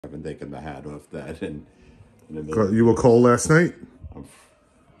I haven't taken the hat off that in a minute. You were cold last night? I'm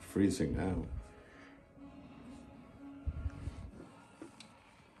freezing now.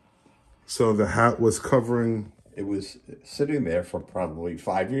 So the hat was covering... It was sitting there for probably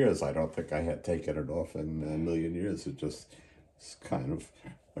 5 years. I don't think I had taken it off in a million years. It's kind of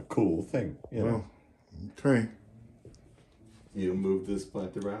a cool thing, you know. Okay. You move this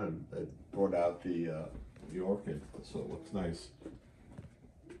plant around. I brought out the orchid, so it looks nice.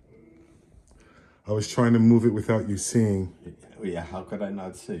 I was trying to move it without you seeing. Yeah, how could I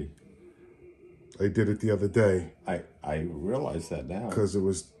not see? I did it the other day. I realize that now. Because it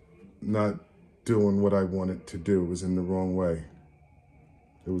was not doing what I wanted to do. It was in the wrong way.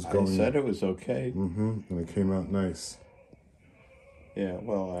 It was going... I said it was okay. And it came out nice. Yeah,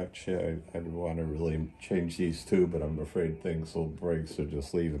 well, actually, I want to really change these two, but I'm afraid things will break, so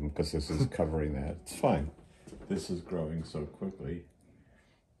just leave them, because this is covering that. It's fine. This is growing so quickly.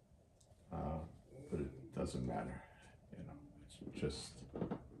 But it doesn't matter. You know, it's just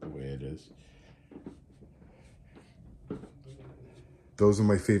the way it is. Those are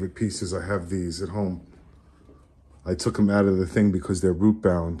my favorite pieces. I have these at home. I took them out of the thing because they're root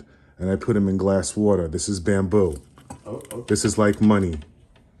bound, and I put them in glass water. This is bamboo. Oh, okay. This is like money.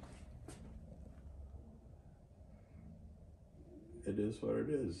 It is what it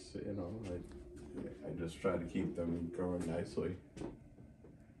is, you know. I just try to keep them growing nicely.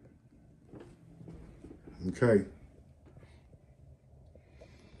 Okay.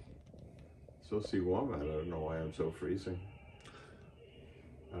 It's supposed to be warm out. I don't know why I'm so freezing.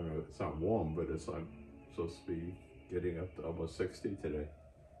 I don't know, it's not warm, but it's like supposed to be getting up to almost 60 today.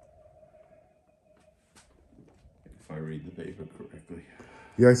 If I read the paper correctly.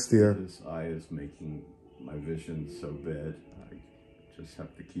 Yes, dear. This eye is making my vision so bad. I just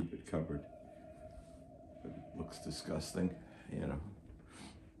have to keep it covered. It looks disgusting, you know.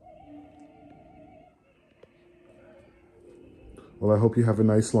 Well, I hope you have a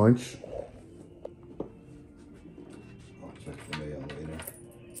nice lunch. I'll check the mail later.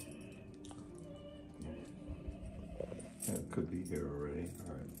 Yeah, it could be here already.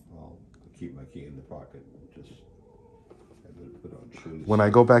 All right, I'll keep my key in the pocket. Just have it put on shoes. When I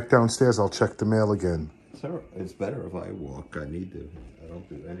go back downstairs, I'll check the mail again. So it's better if I walk. I don't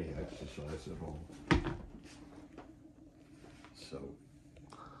do any exercise at home.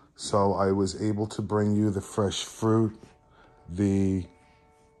 So I was able to bring you the fresh fruit, the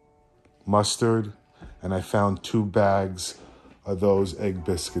mustard, and I found 2 bags of those egg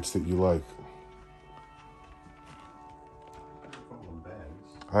biscuits that you like. Call them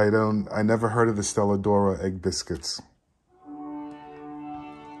bags. I never heard of the Stelladora egg biscuits.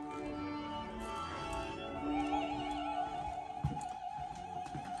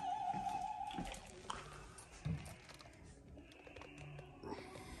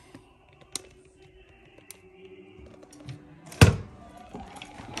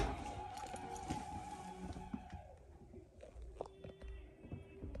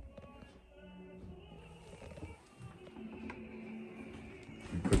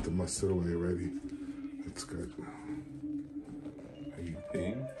 Put the mustard away already. That's good. Are you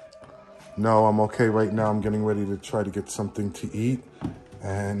peeing? No, I'm okay right now. I'm getting ready to try to get something to eat.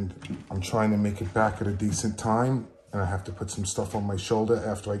 And I'm trying to make it back at a decent time. And I have to put some stuff on my shoulder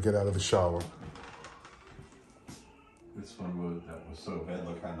after I get out of the shower. This one that was so bad.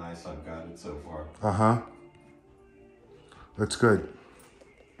 Look how nice I've got it so far. Uh-huh. That's good.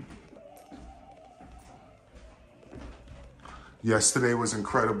 Yesterday was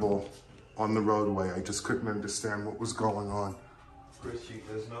incredible on the roadway. I just couldn't understand what was going on. Christy,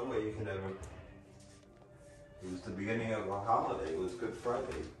 there's no way you can ever... It was the beginning of a holiday. It was Good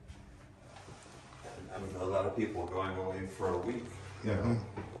Friday. I mean, a lot of people going away for a week, you know,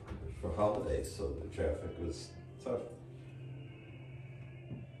 for holidays, so the traffic was tough.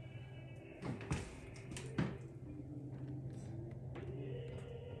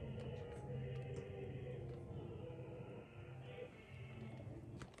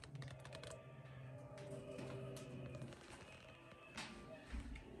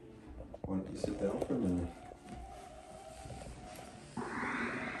 Why don't you sit down for a minute? I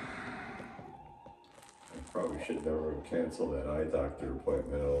probably should never cancel that eye doctor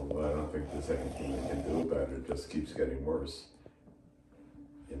appointment, although I don't think there's anything they can do about it. It just keeps getting worse.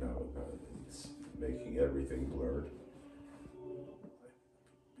 You know, it's making everything blurred.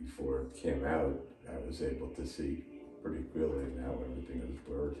 Before it came out, I was able to see pretty clearly. Now everything is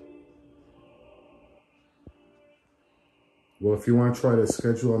blurred. Well, if you want to try to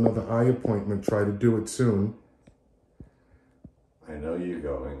schedule another eye appointment, try to do it soon. I know you're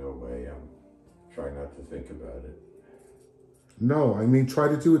going away. I'm trying not to think about it. No, I mean, try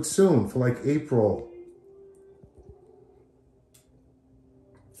to do it soon for like April.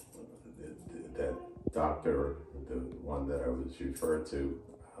 That doctor, the one that I was referred to,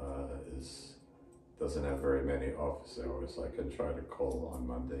 doesn't have very many office hours. I can try to call on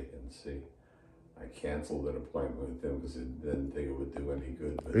Monday and see. I canceled an appointment with him because I didn't think it would do any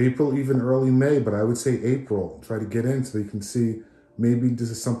good. But April, even early May, but I would say April. Try to get in so they can see maybe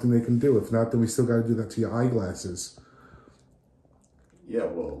this is something they can do. If not, then we still got to do that to your eyeglasses. yeah,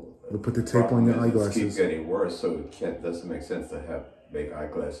 well, We'll put the tape on your it keeps eyeglasses. getting worse, so doesn't make sense to make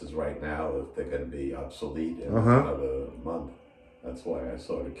eyeglasses right now if they're going to be obsolete in another month. That's why I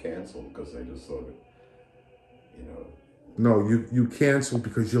sort of canceled, because I just sort of, you know. No, you canceled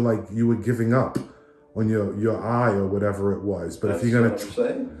because you were giving up on your eye or whatever it was. But That's if you're what I'm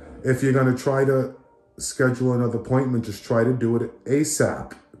saying. if you're gonna try to schedule another appointment, just try to do it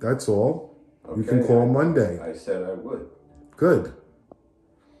ASAP. That's all. Okay, you can call Monday. I said I would. Good.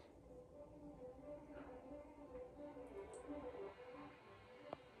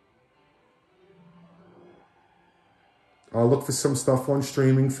 I'll look for some stuff on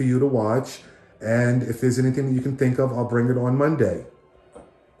streaming for you to watch. And if there's anything that you can think of, I'll bring it on Monday.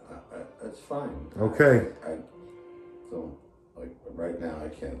 That's fine. Okay. I don't, like, right now I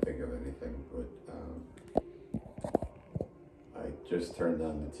can't think of anything, but I just turned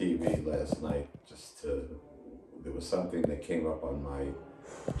on the TV last night there was something that came up on my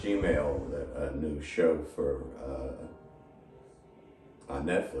Gmail, a new show on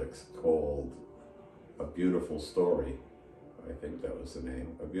Netflix called A Beautiful Story. I think that was the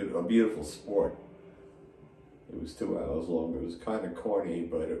name. A Beautiful Sport. It was 2 hours long. It was kind of corny,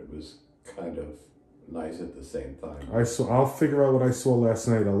 but it was kind of nice at the same time. I'll figure out what I saw last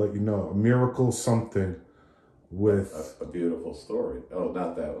night. I'll let you know. A Miracle something with... A Beautiful Story. Oh,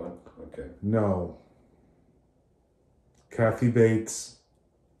 not that one. Okay. No. Kathy Bates,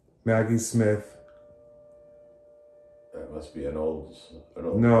 Maggie Smith. That must be an old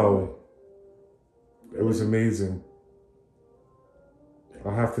No. movie. It was amazing.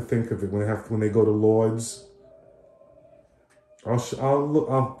 I'll have to think of it when they go to Lord's. Lords,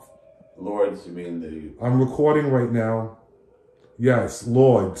 you mean the... I'm recording right now. Yes,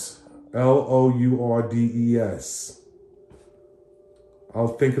 Lords. Lourdes. I'll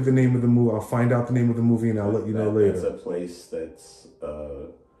think of the name of the movie. I'll find out the name of the movie and I'll let you know later. That's a place that's...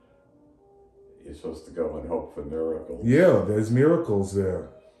 you're supposed to go and hope for miracles. Yeah, there's miracles there.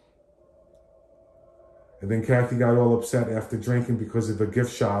 And then Kathy got all upset after drinking because of the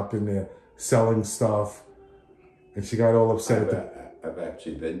gift shop and they're selling stuff. And she got all upset. I've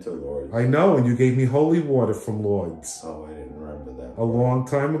actually been to Lord's. I know, and you gave me holy water from Lord's. Oh, I didn't remember that. A long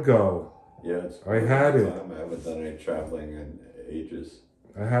time ago. Yeah, I had it. I haven't done any traveling in ages.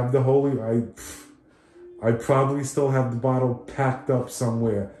 I have the holy... I probably still have the bottle packed up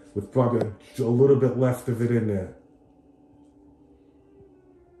somewhere with probably a little bit left of it in there.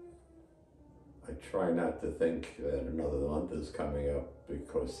 I try not to think that another month is coming up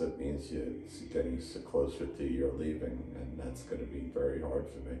because that means you're getting so closer to your leaving, and that's going to be very hard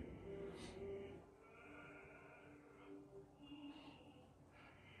for me.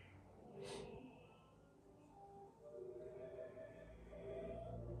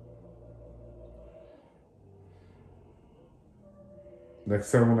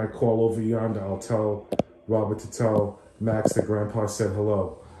 Next time when I call over yonder, I'll tell Robert to tell Max that Grandpa said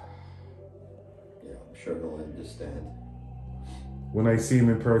hello. Yeah, I'm sure he'll understand. When I see him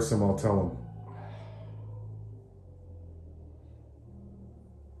in person, I'll tell him.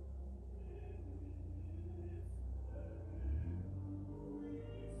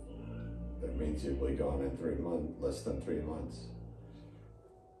 That means you'll be gone in 3 months, less than 3 months.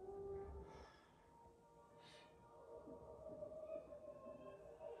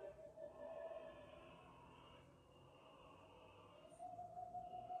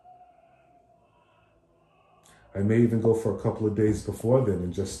 I may even go for a couple of days before then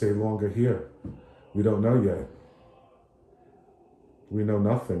and just stay longer here. We don't know yet. We know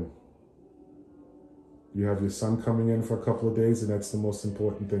nothing. You have your son coming in for a couple of days, and that's the most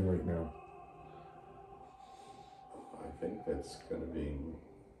important thing right now. I think that's going to be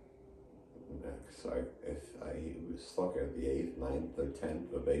next. If I was looking at the 8th, 9th, or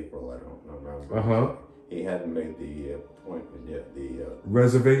 10th of April, I don't remember. He hadn't made the appointment yet, the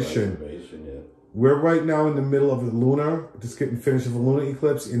reservation yet. We're right now in the middle of a lunar, just getting finished with a lunar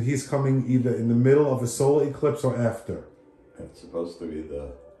eclipse, and he's coming either in the middle of a solar eclipse or after. It's supposed to be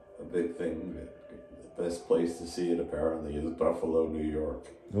a big thing. The best place to see it apparently is Buffalo, New York.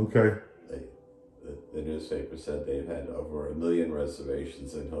 Okay. The newspaper said they've had over 1 million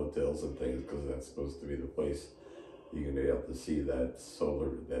reservations in hotels and things because that's supposed to be the place you're gonna be able to see that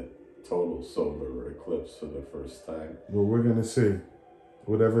total solar eclipse for the first time. Well, we're gonna see.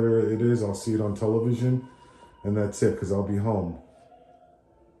 Whatever it is, I'll see it on television, and that's it, because I'll be home.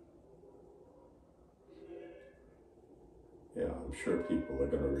 Yeah, I'm sure people are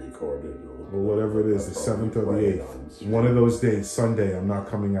gonna record it. Well, whatever it is, the 7th or the 8th. One of those days, Sunday, I'm not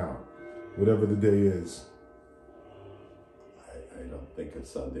coming out. Whatever the day is. I don't think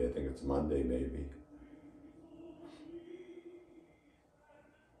it's Sunday. I think it's Monday, maybe.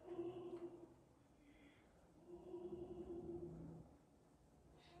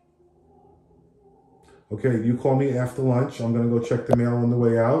 Okay, you call me after lunch. I'm gonna go check the mail on the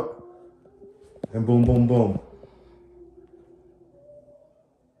way out. And boom, boom, boom.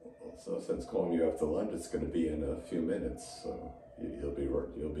 So since calling you after lunch, it's going to be in a few minutes. So you'll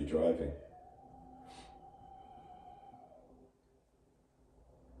be driving.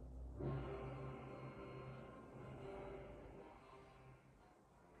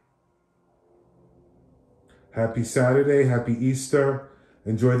 Happy Saturday, happy Easter.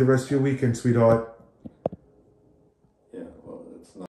 Enjoy the rest of your weekend, sweetheart.